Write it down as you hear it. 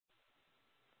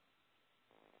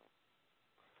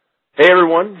Hey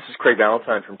everyone, this is Craig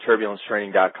Valentine from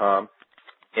TurbulenceTraining.com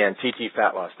and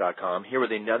TTFatLoss.com, here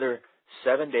with another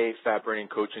 7-day fat burning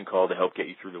coaching call to help get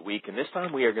you through the week. And this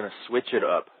time we are going to switch it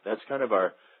up. That's kind of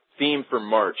our theme for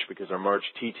March, because our March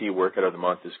TT workout of the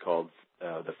month is called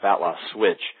the Fat Loss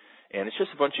Switch. And it's just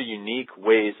a bunch of unique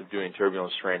ways of doing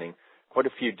turbulence training, quite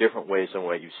a few different ways than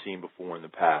what you've seen before in the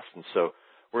past. And so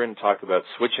we're going to talk about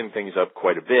switching things up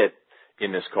quite a bit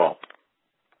in this call.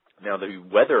 Now, the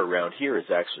weather around here is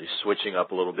actually switching up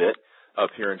a little bit.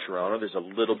 Up here in Toronto, there's a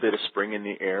little bit of spring in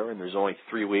the air, and there's only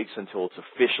 3 weeks until it's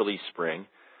officially spring.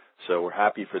 So we're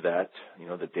happy for that. You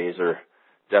know, the days are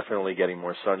definitely getting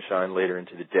more sunshine later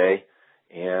into the day,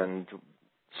 and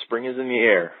spring is in the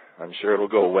air. I'm sure it'll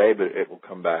go away, but it will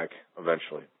come back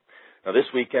eventually. Now, this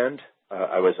weekend,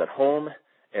 I was at home,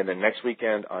 and then next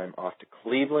weekend I'm off to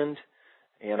Cleveland,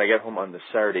 and I get home on the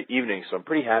Saturday evening, so I'm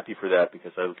pretty happy for that,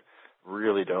 because I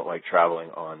really don't like traveling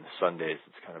on Sundays.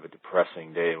 It's kind of a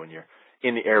depressing day when you're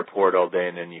in the airport all day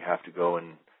and then you have to go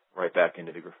and right back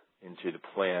into the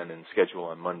plan and schedule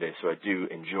on Monday. So I do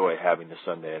enjoy having the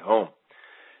Sunday at home.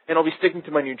 And I'll be sticking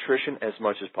to my nutrition as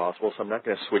much as possible, so I'm not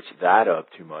going to switch that up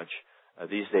too much.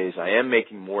 These days I am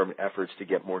making more efforts to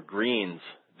get more greens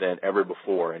than ever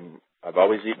before. And I've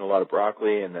always eaten a lot of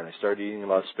broccoli, and then I started eating a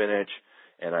lot of spinach,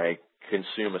 and I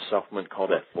consume a supplement called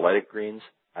Athletic Greens.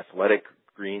 Athletic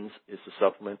Greens is the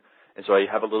supplement, and so I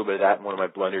have a little bit of that in one of my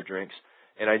blender drinks,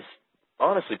 and I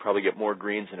honestly probably get more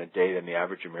greens in a day than the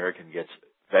average American gets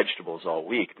vegetables all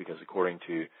week, because according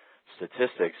to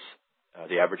statistics,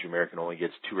 the average American only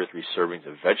gets 2 or 3 servings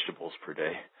of vegetables per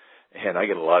day, and I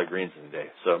get a lot of greens in a day.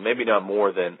 So maybe not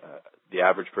more than the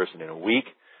average person in a week,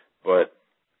 but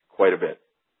quite a bit.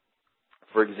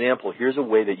 For example, here's a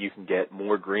way that you can get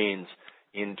more greens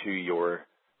into your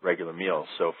regular meals.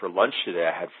 So for lunch today,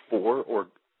 I had 4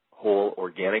 whole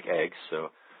organic eggs, so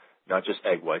not just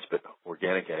egg whites, but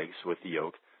organic eggs with the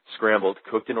yolk, scrambled,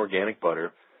 cooked in organic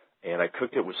butter, and I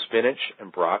cooked it with spinach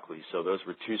and broccoli. So those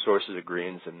were 2 sources of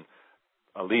greens, and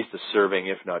at least a serving,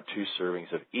 if not 2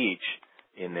 servings of each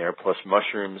in there, plus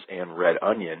mushrooms and red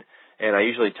onion. And I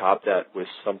usually top that with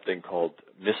something called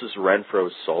Mrs.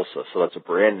 Renfro's salsa. So that's a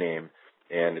brand name,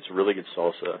 and it's a really good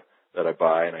salsa that I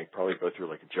buy, and I probably go through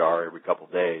like a jar every couple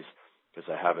of days, because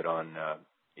I have it on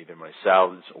either my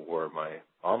salads or my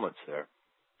omelets there.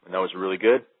 And that was really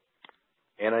good.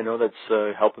 And I know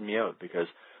that's helping me out, because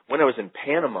when I was in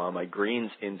Panama, my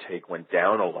greens intake went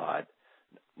down a lot.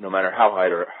 No matter how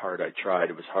hard I tried,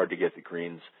 it was hard to get the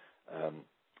greens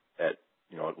at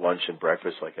lunch and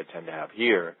breakfast like I tend to have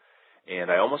here. And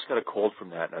I almost got a cold from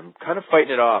that. And I'm kind of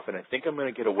fighting it off, and I think I'm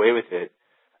going to get away with it.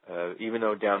 Even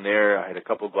though down there I had a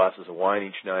couple of glasses of wine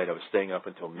each night, I was staying up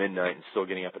until midnight and still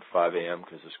getting up at 5 a.m.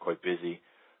 because it's quite busy.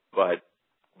 But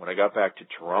when I got back to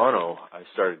Toronto, I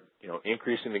started,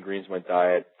 increasing the greens in my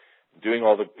diet, doing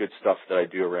all the good stuff that I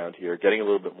do around here, getting a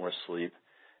little bit more sleep.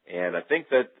 And I think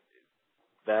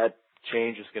that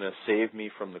change is going to save me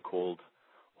from the cold,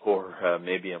 or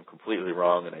maybe I'm completely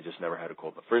wrong and I just never had a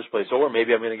cold in the first place, or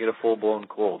maybe I'm going to get a full-blown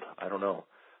cold. I don't know.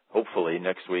 Hopefully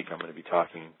next week I'm going to be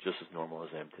talking just as normal as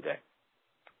I am today.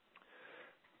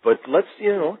 But let's,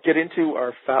 get into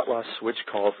our Fat Loss Switch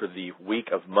call for the week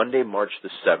of Monday, March the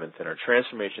 7th, and our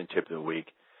transformation tip of the week.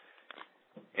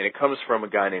 And it comes from a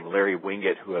guy named Larry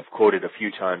Winget, who I've quoted a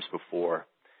few times before.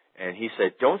 And he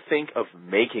said, don't think of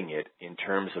making it in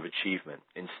terms of achievement.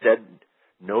 Instead,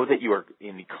 know that you are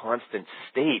in the constant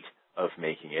state of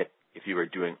making it if you are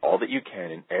doing all that you can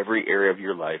in every area of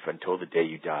your life until the day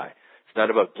you die. It's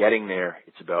not about getting there,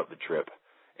 it's about the trip.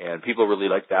 And people really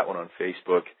like that one on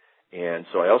Facebook. And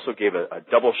so I also gave a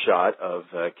double shot of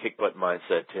Kick Butt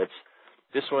Mindset tips.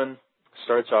 This one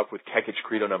starts off with Kekich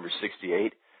Credo number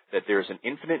 68, that there is an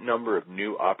infinite number of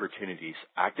new opportunities.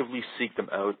 Actively seek them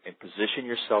out and position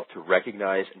yourself to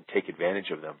recognize and take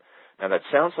advantage of them. Now that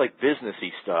sounds like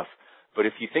businessy stuff, but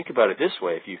if you think about it this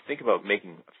way, if you think about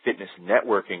making fitness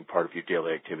networking part of your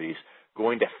daily activities,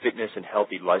 going to fitness and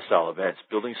healthy lifestyle events,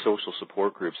 building social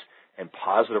support groups, and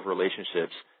positive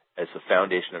relationships as the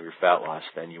foundation of your fat loss,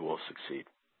 then you will succeed.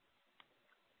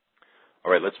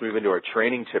 All right, let's move into our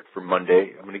training tip for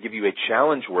Monday. I'm going to give you a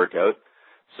challenge workout.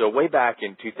 So way back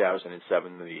in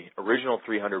 2007, the original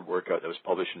 300 workout that was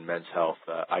published in Men's Health,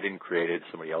 I didn't create it,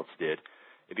 somebody else did.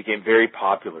 It became very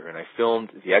popular, and I filmed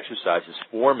the exercises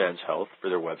for Men's Health for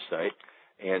their website.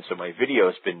 And so my video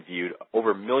has been viewed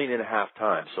over 1.5 million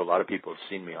times, so a lot of people have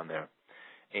seen me on there.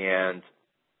 And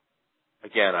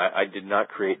again, I did not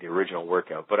create the original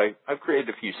workout, but I've created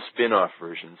a few spin-off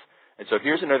versions. And so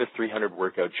here's another 300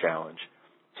 workout challenge.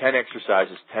 10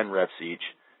 exercises, 10 reps each,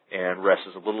 and rest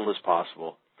as little as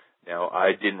possible. Now,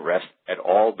 I didn't rest at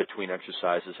all between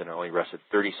exercises, and I only rested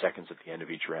 30 seconds at the end of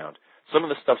each round. Some of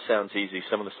the stuff sounds easy.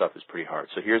 Some of the stuff is pretty hard.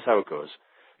 So here's how it goes.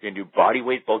 You're going to do body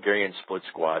weight Bulgarian split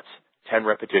squats, 10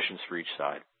 repetitions for each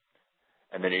side.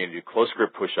 And then you're going to do close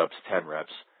grip push-ups, 10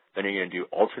 reps. Then you're going to do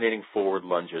alternating forward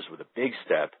lunges with a big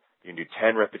step. You're going to do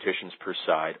 10 repetitions per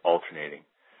side, alternating.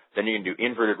 Then you're going to do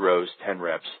inverted rows, 10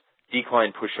 reps,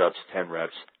 decline push-ups, 10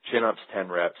 reps, chin-ups, 10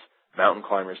 reps, mountain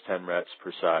climbers, 10 reps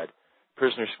per side,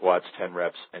 prisoner squats, 10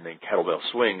 reps, and then kettlebell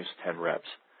swings, 10 reps.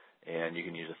 And you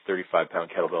can use a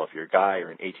 35-pound kettlebell if you're a guy or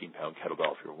an 18-pound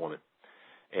kettlebell if you're a woman.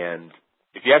 And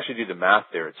if you actually do the math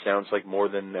there, it sounds like more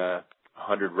than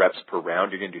 100 reps per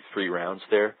round. You're going to do 3 rounds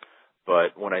there.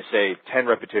 But when I say 10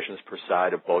 repetitions per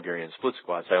side of Bulgarian split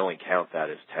squats, I only count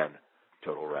that as 10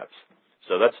 total reps.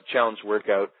 So that's a challenge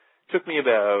workout. It took me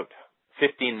about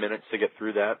 15 minutes to get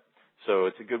through that. So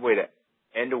it's a good way to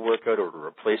end a workout or to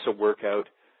replace a workout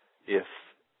if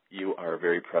you are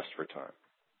very pressed for time.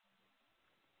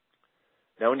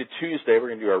 Now into Tuesday, we're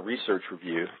going to do our research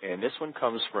review, and this one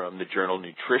comes from the journal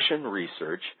Nutrition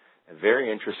Research, a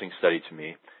very interesting study to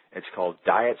me. It's called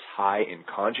Diets High in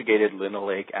Conjugated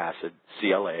Linoleic Acid,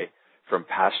 CLA, from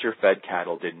pasture-fed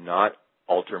cattle did not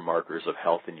alter markers of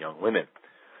health in young women.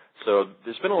 So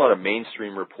there's been a lot of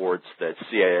mainstream reports that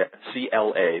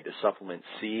CLA, the supplement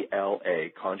CLA,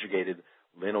 conjugated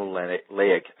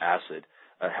linoleic acid,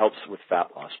 helps with fat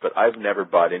loss. But I've never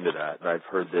bought into that, and I've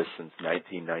heard this since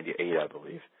 1998, I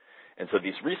believe. And so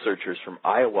these researchers from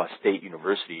Iowa State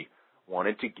University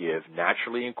wanted to give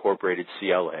naturally incorporated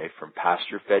CLA from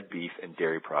pasture-fed beef and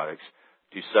dairy products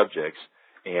to subjects,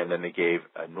 and then they gave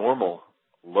a normal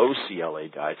low CLA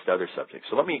diet to other subjects.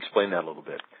 So let me explain that a little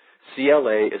bit.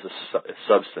 CLA is a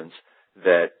substance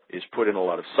that is put in a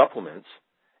lot of supplements,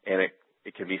 and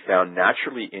it can be found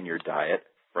naturally in your diet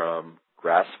from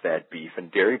grass-fed beef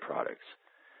and dairy products.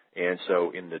 And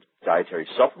so in the dietary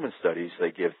supplement studies,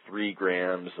 they give 3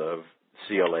 grams of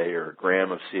CLA or a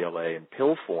gram of CLA in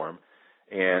pill form.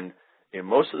 And in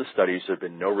most of the studies, there have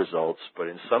been no results, but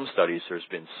in some studies, there's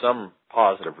been some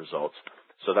positive results.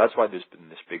 So that's why there's been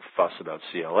this big fuss about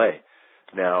CLA.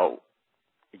 Now,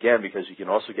 again, because you can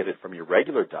also get it from your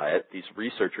regular diet, these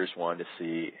researchers wanted to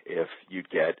see if you'd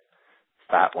get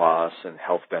fat loss and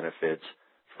health benefits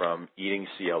from eating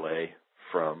CLA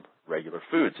from regular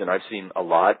foods. And I've seen a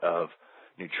lot of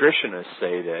nutritionists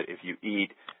say that if you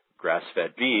eat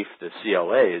grass-fed beef, the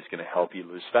CLA is going to help you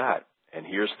lose fat. And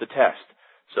here's the test.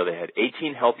 So they had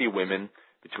 18 healthy women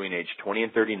between age 20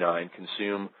 and 39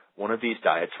 consume one of these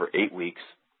diets for 8 weeks.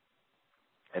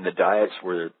 And the diets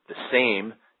were the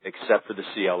same except for the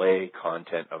CLA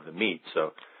content of the meat.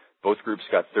 So both groups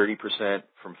got 30%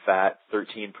 from fat,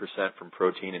 13% from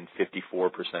protein, and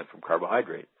 54% from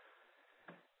carbohydrate.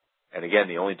 And again,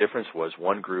 the only difference was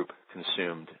one group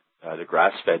consumed the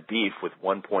grass-fed beef with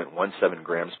 1.17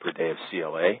 grams per day of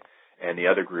CLA, and the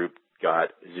other group got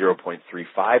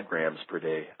 0.35 grams per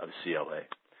day of CLA.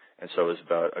 And so it was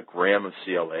about a gram of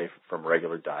CLA from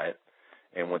regular diet.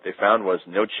 And what they found was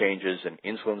no changes in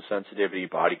insulin sensitivity,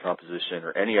 body composition,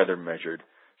 or any other measured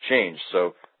change.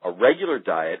 So a regular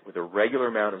diet with a regular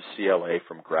amount of CLA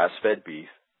from grass-fed beef,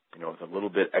 with a little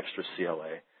bit extra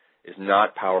CLA, is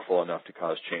not powerful enough to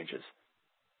cause changes.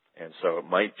 And so it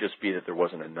might just be that there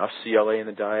wasn't enough CLA in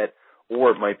the diet,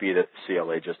 or it might be that the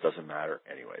CLA just doesn't matter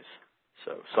anyways.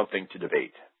 So something to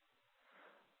debate.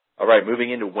 All right,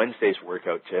 moving into Wednesday's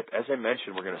workout tip. As I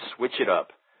mentioned, we're going to switch it up.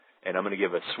 And I'm going to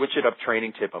give a switch it up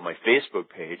training tip on my Facebook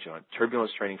page on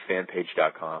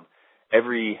turbulencetrainingfanpage.com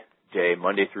every day,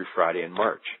 Monday through Friday in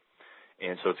March.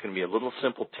 And so it's going to be a little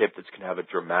simple tip that's going to have a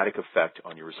dramatic effect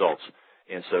on your results.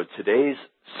 And so today's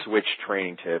switch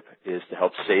training tip is to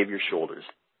help save your shoulders.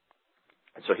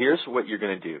 And so here's what you're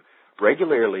going to do.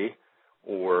 Regularly,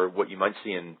 or what you might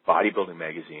see in bodybuilding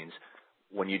magazines,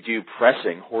 when you do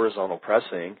pressing, horizontal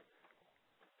pressing,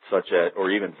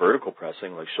 or even vertical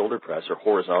pressing like shoulder press, or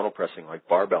horizontal pressing like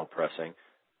barbell pressing,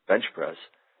 bench press,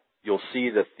 you'll see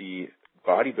that the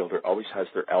bodybuilder always has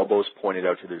their elbows pointed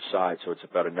out to their side, so it's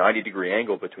about a 90-degree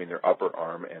angle between their upper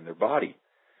arm and their body.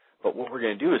 But what we're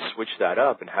going to do is switch that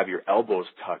up and have your elbows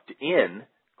tucked in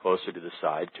closer to the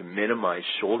side to minimize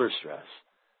shoulder stress.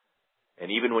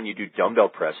 And even when you do dumbbell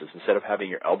presses, instead of having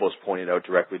your elbows pointed out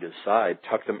directly to the side,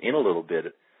 tuck them in a little bit,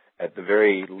 at the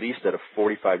very least at a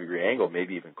 45-degree angle,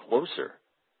 maybe even closer.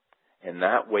 And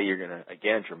that way you're going to,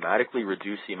 again, dramatically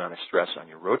reduce the amount of stress on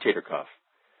your rotator cuff.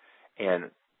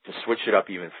 And to switch it up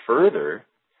even further,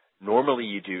 normally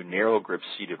you do narrow grip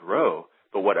seated row,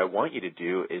 but what I want you to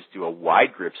do is do a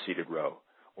wide grip seated row,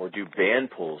 or do band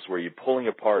pulls where you're pulling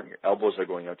apart and your elbows are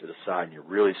going out to the side and you're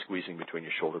really squeezing between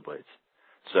your shoulder blades.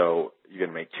 So you're going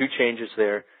to make 2 changes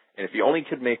there. And if you only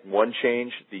could make one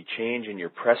change, the change in your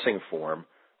pressing form,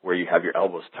 where you have your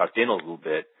elbows tucked in a little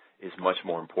bit, is much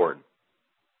more important.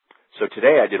 So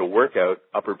today I did a workout,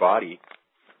 upper body,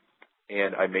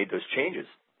 and I made those changes.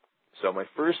 So my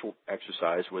first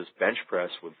exercise was bench press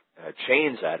with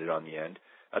chains added on the end.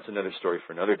 That's another story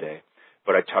for another day.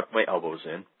 But I tucked my elbows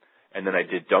in, and then I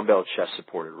did dumbbell chest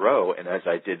supported row, and as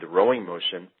I did the rowing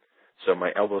motion, so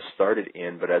my elbows started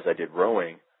in, but as I did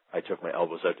rowing, I took my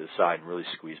elbows out to the side and really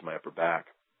squeezed my upper back.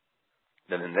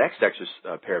 Then the next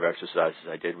pair of exercises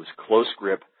I did was close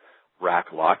grip rack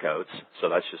lockouts. So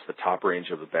that's just the top range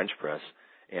of the bench press.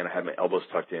 And I had my elbows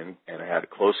tucked in, and I had a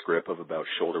close grip of about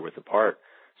shoulder width apart.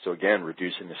 So again,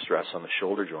 reducing the stress on the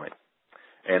shoulder joint.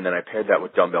 And then I paired that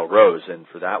with dumbbell rows. And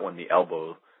for that one, the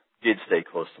elbow did stay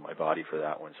close to my body for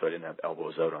that one. So I didn't have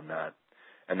elbows out on that.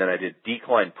 And then I did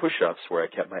decline push-ups where I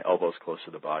kept my elbows close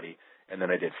to the body. And then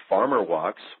I did farmer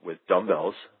walks with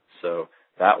dumbbells. So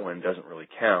that one doesn't really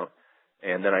count.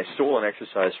 And then I stole an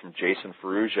exercise from Jason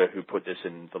Ferrugia, who put this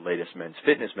in the latest Men's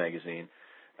Fitness magazine.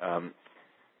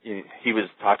 He was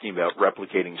talking about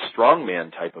replicating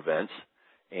strongman type events,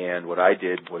 and what I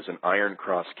did was an iron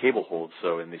cross cable hold.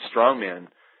 So in the strongman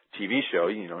TV show,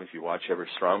 if you watch ever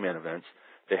strongman events,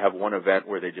 they have one event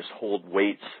where they just hold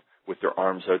weights with their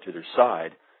arms out to their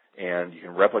side, and you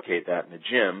can replicate that in the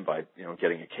gym by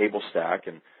getting a cable stack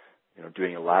and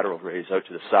doing a lateral raise out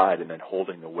to the side and then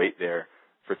holding the weight there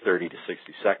for 30 to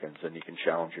 60 seconds, and you can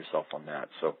challenge yourself on that.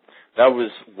 So that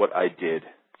was what I did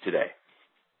today.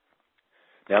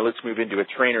 Now let's move into a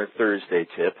Trainer Thursday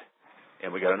tip,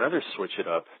 and we got another switch it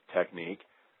up technique.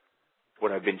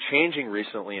 What I've been changing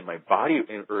recently in my body,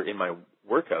 or in my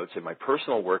workouts, in my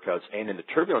personal workouts and in the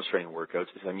turbulence training workouts,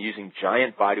 is I'm using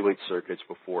giant bodyweight circuits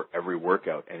before every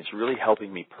workout, and it's really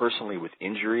helping me personally with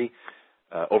injury,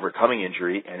 overcoming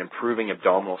injury, and improving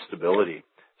abdominal stability.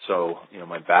 So,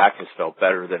 my back has felt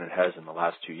better than it has in the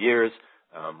last 2 years.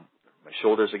 My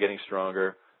shoulders are getting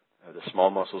stronger. The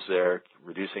small muscles there,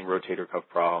 reducing rotator cuff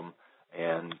problem.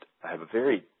 And I have a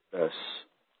very,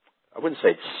 I wouldn't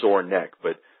say sore neck,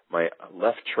 but my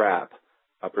left trap,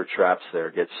 upper traps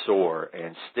there get sore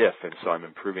and stiff. And so I'm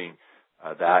improving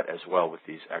that as well with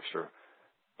these extra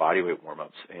bodyweight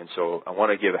warm-ups. And so I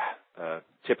want to give a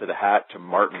tip of the hat to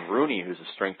Martin Rooney, who's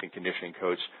a strength and conditioning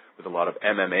coach with a lot of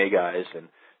MMA guys, and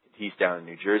he's down in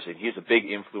New Jersey. He's a big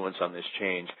influence on this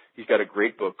change. He's got a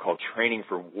great book called Training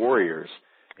for Warriors,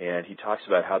 and he talks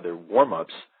about how their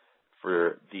warm-ups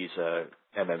for these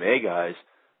MMA guys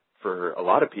for a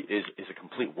lot of people is a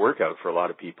complete workout for a lot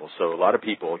of people. So a lot of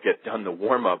people get done the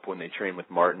warm-up when they train with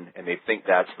Martin, and they think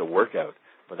that's the workout,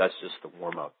 but that's just the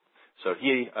warm-up. So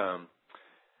he's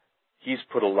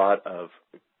put a lot of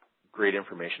great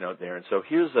information out there. And so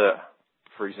here's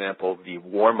for example, the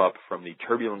warm-up from the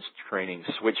Turbulence Training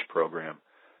Switch program.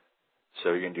 So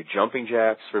you're going to do jumping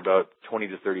jacks for about 20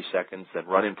 to 30 seconds, then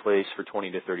run in place for 20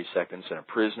 to 30 seconds, then a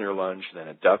prisoner lunge, then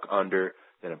a duck under,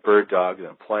 then a bird dog, then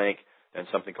a plank, then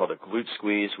something called a glute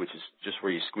squeeze, which is just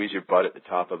where you squeeze your butt at the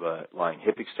top of a lying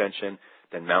hip extension,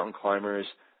 then mountain climbers,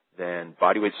 then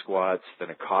bodyweight squats, then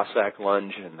a Cossack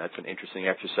lunge, and that's an interesting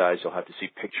exercise. You'll have to see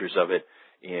pictures of it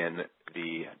in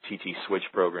the TT Switch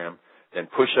program. Then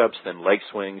push-ups, then leg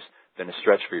swings, then a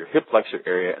stretch for your hip flexor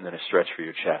area, and then a stretch for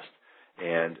your chest.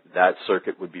 And that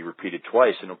circuit would be repeated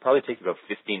twice, and it'll probably take about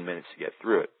 15 minutes to get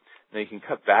through it. Now, you can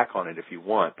cut back on it if you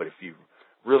want, but if you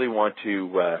really want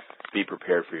to be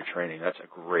prepared for your training, that's a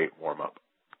great warm-up.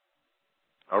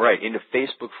 All right, into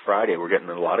Facebook Friday. We're getting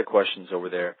a lot of questions over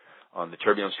there on the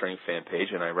Turbulence Training fan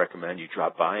page, and I recommend you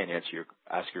drop by and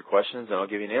ask your questions, and I'll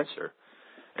give you an answer.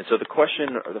 And so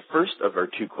the first of our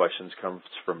 2 questions comes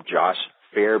from Josh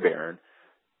Fairbairn.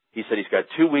 He said he's got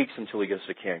 2 weeks until he gets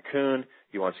to Cancun.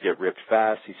 He wants to get ripped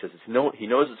fast. He says he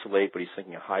knows it's late, but he's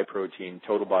thinking a high-protein,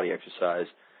 total body exercise.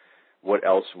 What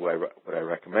else would I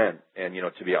recommend? And,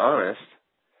 to be honest,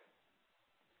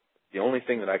 the only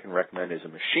thing that I can recommend is a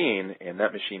machine, and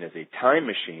that machine is a time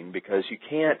machine, because you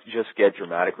can't just get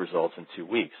dramatic results in 2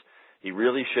 weeks. He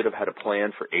really should have had a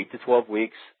plan for 8 to 12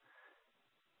 weeks.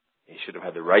 He should have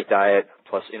had the right diet,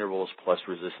 plus intervals, plus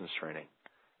resistance training.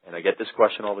 And I get this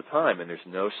question all the time, and there's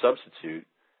no substitute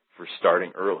for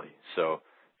starting early. So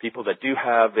people that do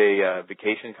have a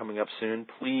vacation coming up soon,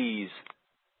 please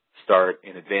start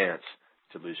in advance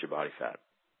to lose your body fat.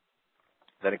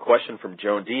 Then a question from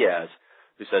Joan Diaz,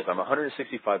 who says, I'm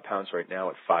 165 pounds right now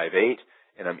at 5'8",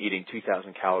 and I'm eating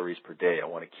 2,000 calories per day. I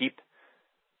want to keep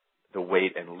the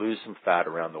weight and lose some fat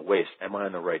around the waist. Am I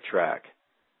on the right track?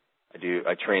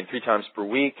 I train 3 times per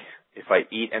week. If I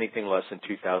eat anything less than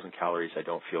 2,000 calories, I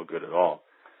don't feel good at all.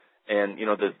 And,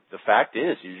 the fact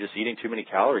is, you're just eating too many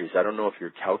calories. I don't know if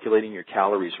you're calculating your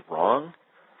calories wrong,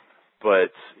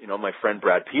 but, my friend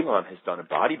Brad Pilon has done a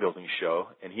bodybuilding show,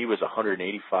 and he was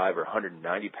 185 or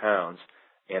 190 pounds,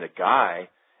 and a guy,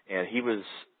 and he was,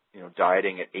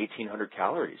 dieting at 1,800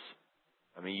 calories.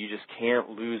 I mean, you just can't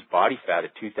lose body fat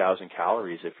at 2,000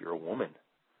 calories if you're a woman.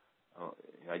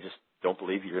 I just don't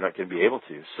believe you're not going to be able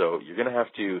to. So you're going to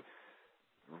have to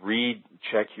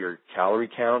recheck your calorie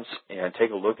counts and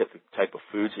take a look at the type of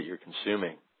foods that you're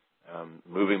consuming,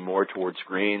 moving more towards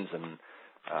greens and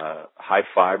high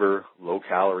fiber, low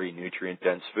calorie, nutrient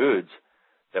dense foods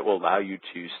that will allow you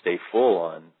to stay full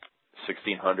on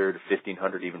 1,600,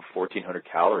 1,500, even 1,400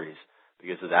 calories,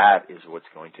 because that is what's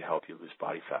going to help you lose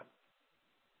body fat.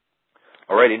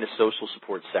 All right, into Social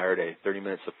Support Saturday, 30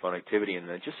 minutes of fun activity, and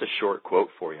then just a short quote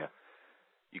for you.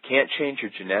 You can't change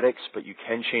your genetics, but you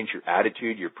can change your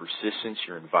attitude, your persistence,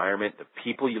 your environment, the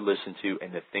people you listen to,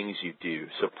 and the things you do.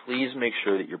 So please make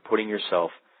sure that you're putting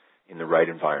yourself in the right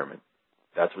environment.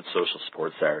 That's what Social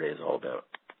Support Saturday is all about.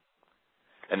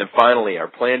 And then finally, our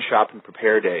Plan, Shop, and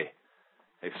Prepare Day.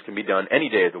 This can be done any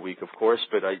day of the week, of course,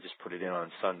 but I just put it in on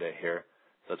Sunday here.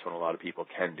 That's when a lot of people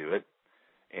can do it.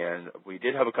 And we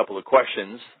did have a couple of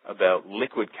questions about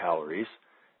liquid calories.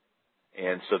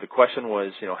 And so the question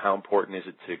was, how important is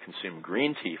it to consume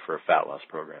green tea for a fat loss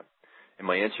program? And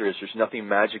my answer is there's nothing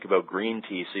magic about green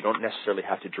tea, so you don't necessarily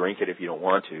have to drink it if you don't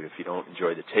want to, if you don't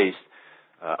enjoy the taste.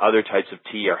 Other types of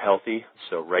tea are healthy,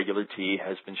 so regular tea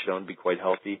has been shown to be quite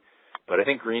healthy. But I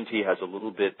think green tea has a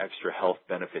little bit extra health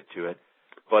benefit to it.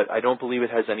 But I don't believe it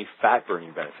has any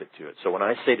fat-burning benefit to it. So when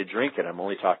I say to drink it, I'm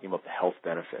only talking about the health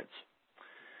benefits.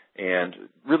 And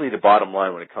really the bottom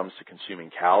line when it comes to consuming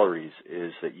calories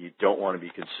is that you don't want to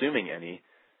be consuming any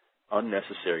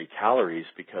unnecessary calories,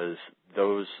 because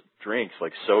those drinks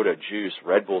like soda, juice,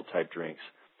 Red Bull type drinks,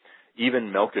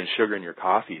 even milk and sugar in your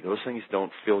coffee, those things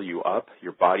don't fill you up.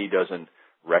 Your body doesn't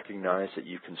recognize that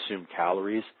you consume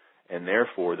calories, and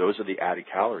therefore those are the added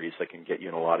calories that can get you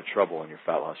in a lot of trouble in your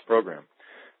fat loss program,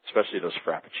 especially those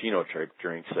Frappuccino type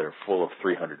drinks that are full of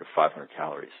 300 to 500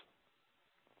 calories.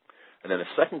 And then the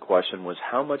second question was,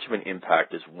 how much of an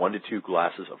impact does 1 to 2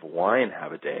 glasses of wine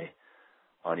have a day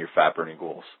on your fat-burning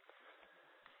goals?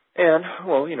 And,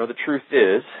 well, the truth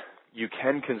is you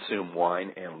can consume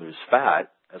wine and lose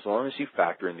fat as long as you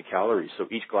factor in the calories. So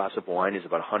each glass of wine is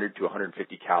about 100 to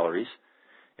 150 calories.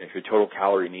 And if your total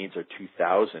calorie needs are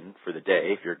 2,000 for the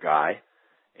day, if you're a guy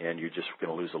and you're just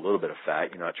going to lose a little bit of fat,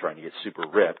 you're not trying to get super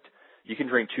ripped, you can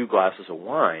drink 2 glasses of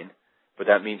wine, but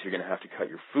that means you're going to have to cut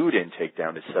your food intake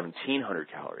down to 1,700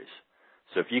 calories.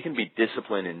 So if you can be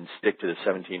disciplined and stick to the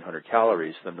 1,700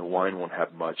 calories, then the wine won't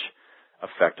have much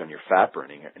effect on your fat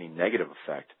burning, any negative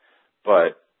effect.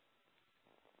 But,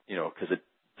 because it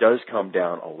does come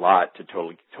down a lot to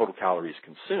total calories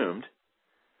consumed,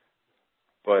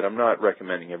 but I'm not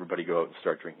recommending everybody go out and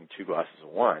start drinking 2 glasses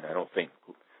of wine. I don't think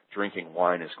drinking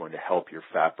wine is going to help your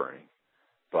fat burning,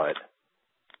 but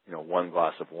 1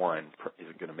 glass of wine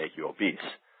isn't going to make you obese.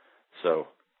 So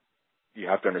you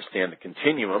have to understand the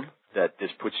continuum that this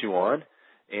puts you on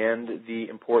and the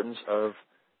importance of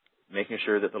making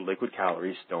sure that the liquid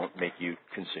calories don't make you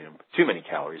consume too many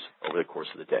calories over the course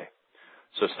of the day.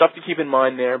 So stuff to keep in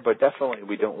mind there, but definitely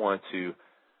we don't want to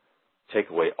take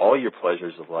away all your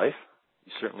pleasures of life.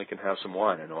 You certainly can have some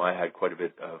wine. I know I had quite a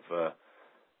bit of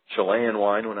Chilean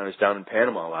wine when I was down in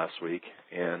Panama last week,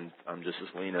 and I'm just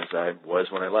as lean as I was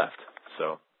when I left.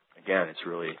 So, again, it's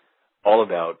really all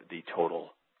about the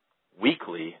total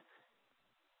weekly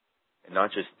and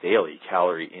not just daily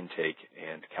calorie intake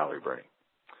and calorie burning.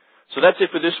 So that's it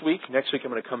for this week. Next week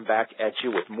I'm going to come back at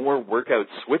you with more workout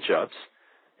switch-ups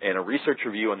and a research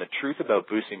review on the truth about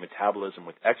boosting metabolism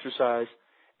with exercise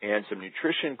and some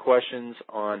nutrition questions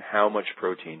on how much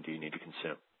protein do you need to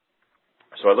consume.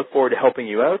 So I look forward to helping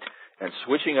you out and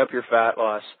switching up your fat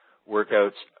loss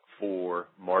workouts for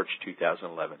March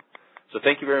 2011. So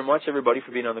thank you very much, everybody,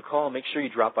 for being on the call. Make sure you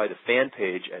drop by the fan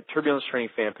page at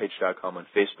turbulencetrainingfanpage.com on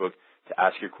Facebook to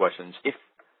ask your questions if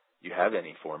you have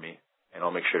any for me, and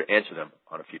I'll make sure to answer them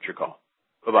on a future call.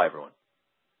 Bye-bye, everyone.